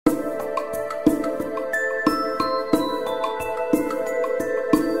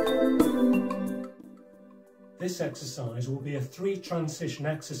This exercise will be a 3 transition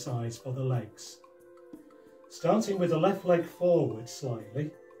exercise for the legs. Starting with the left leg forward slightly.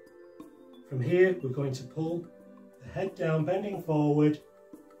 From here we're going to pull the head down, bending forward,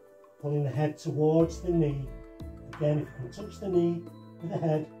 pulling the head towards the knee. Again, if you can touch the knee with the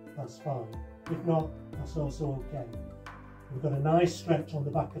head, that's fine. If not, that's also okay. We've got a nice stretch on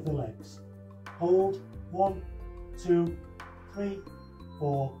the back of the legs. Hold 1, 2, 3,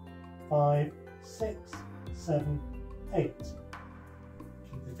 4, 5, 6, 7, 8.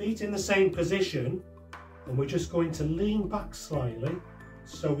 Keep the feet in the same position, and we're just going to lean back slightly,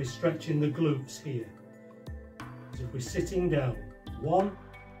 so we're stretching the glutes here. As if we're sitting down. 1,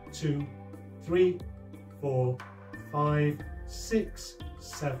 2, 3, 4, 5, 6,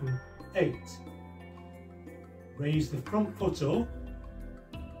 7, 8. Raise the front foot up,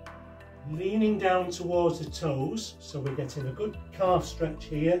 leaning down towards the toes, so we're getting a good calf stretch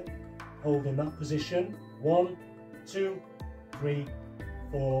here, holding that position. 1, 2, 3,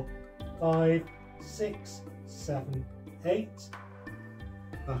 4, 5, 6, 7, 8.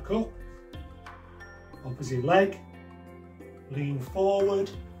 Back up, opposite leg, lean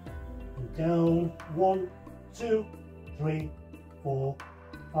forward and down. 1, 2, 3, 4,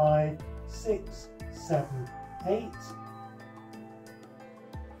 5, 6, 7, 8.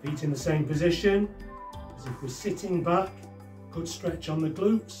 Feet in the same position as if we're sitting back. Good stretch on the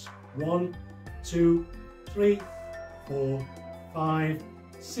glutes. 1, 2, 3, 4, 5,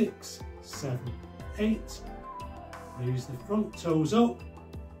 6, 7, 8. Raise the front toes up.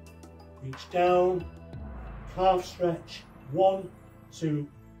 Reach down. Calf stretch. 1, 2,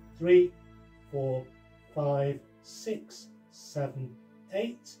 3, 4, 5, 6, 7,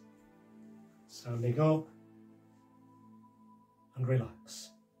 8. Standing up and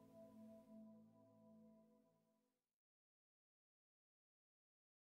relax.